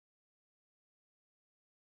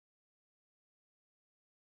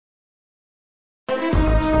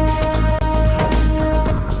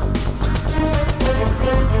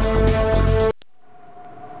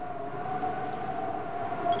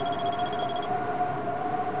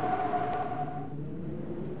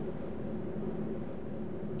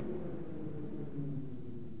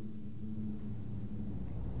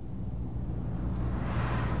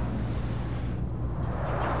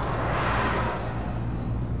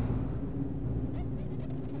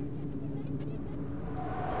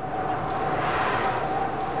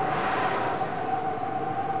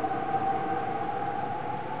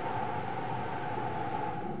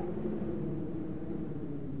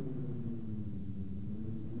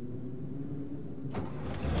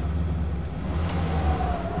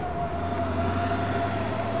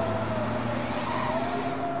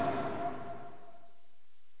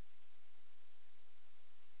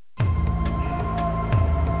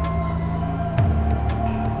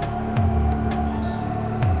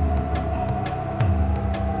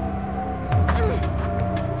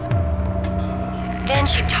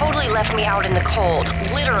She totally left me out in the cold,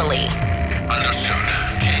 literally. Understood.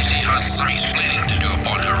 JC has some explaining to do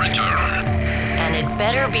upon her return. And it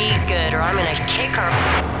better be good or I'm gonna kick her.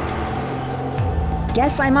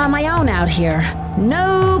 Guess I'm on my own out here.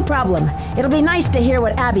 No problem. It'll be nice to hear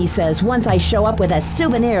what Abby says once I show up with a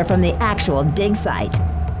souvenir from the actual dig site.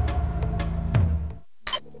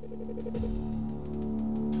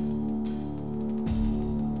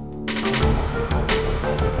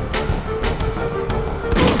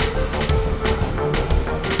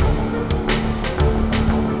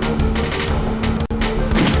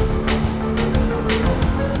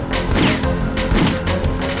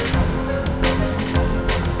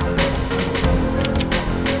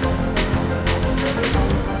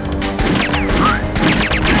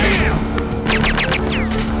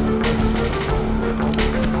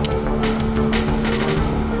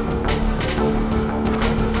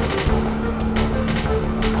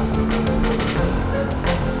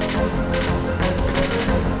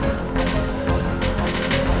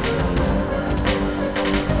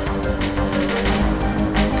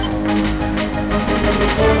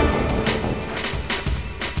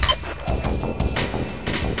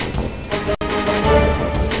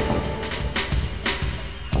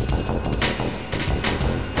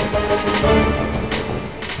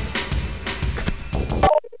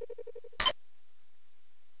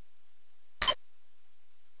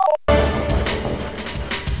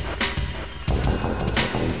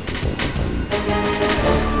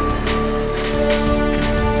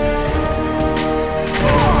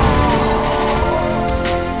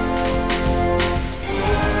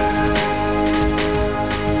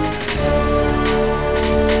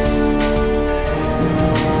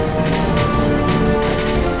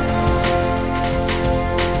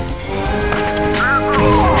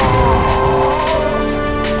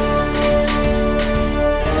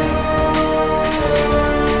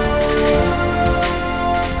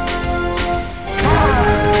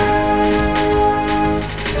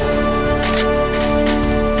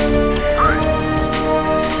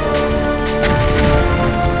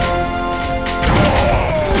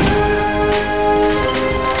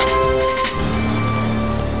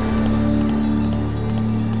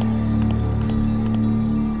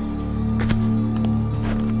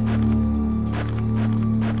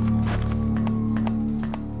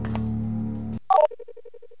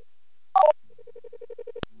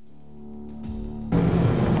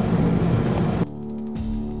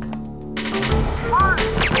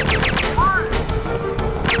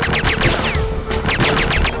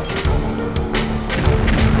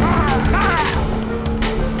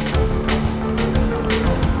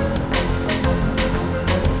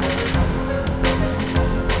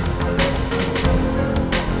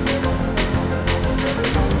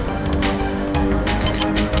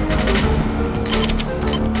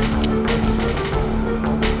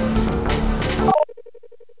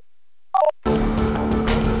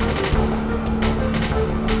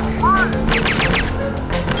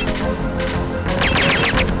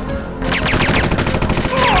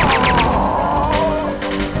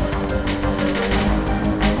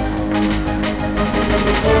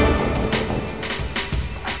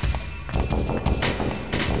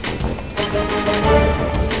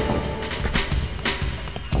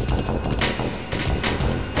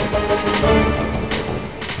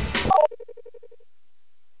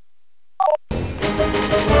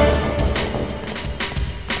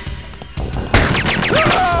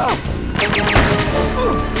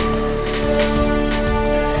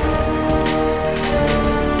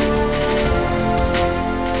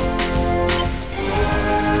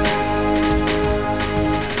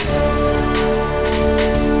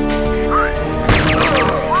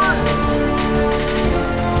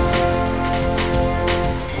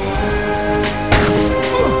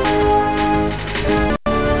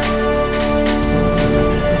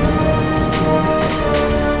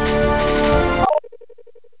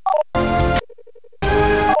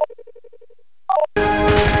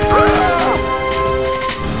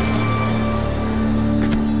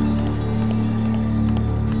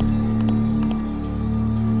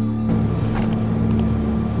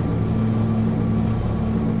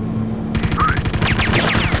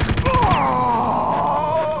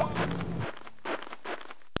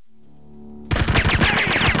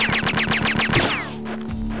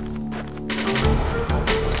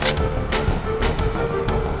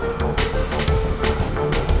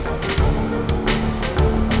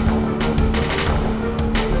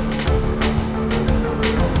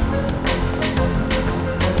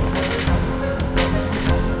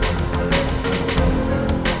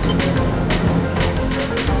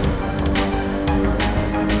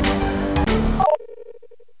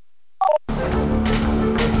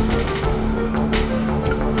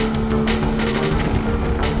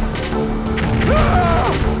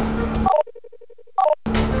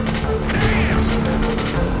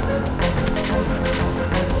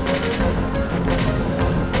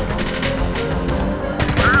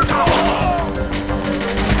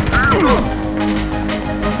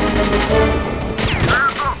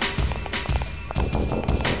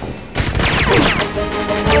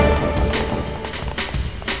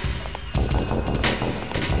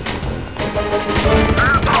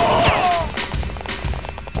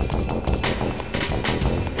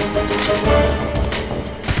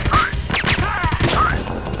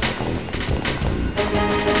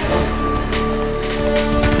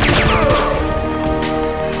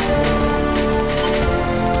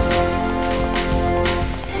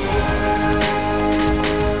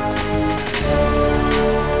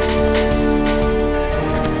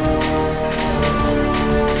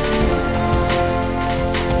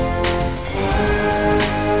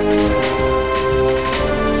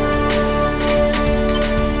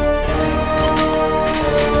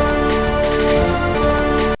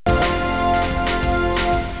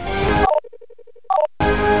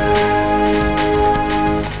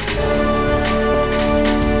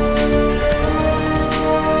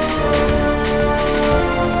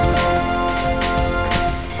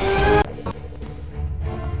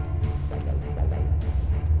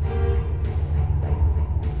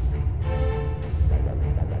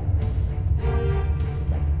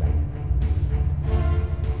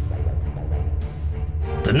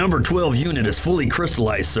 The number 12 unit is fully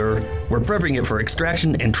crystallized, sir. We're prepping it for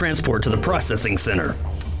extraction and transport to the processing center.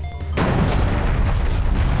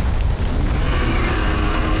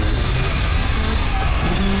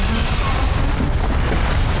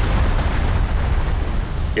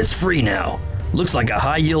 It's free now. Looks like a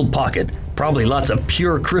high-yield pocket. Probably lots of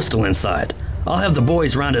pure crystal inside. I'll have the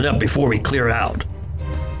boys round it up before we clear out.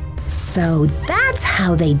 So that's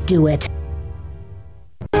how they do it.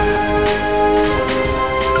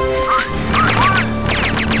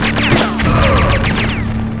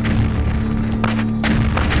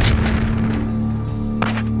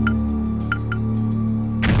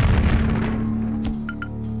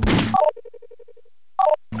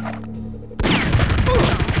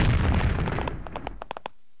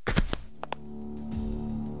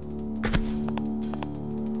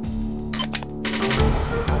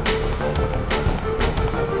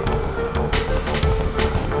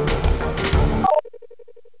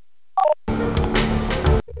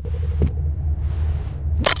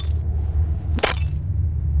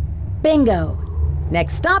 Bingo!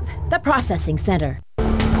 Next stop, the processing center.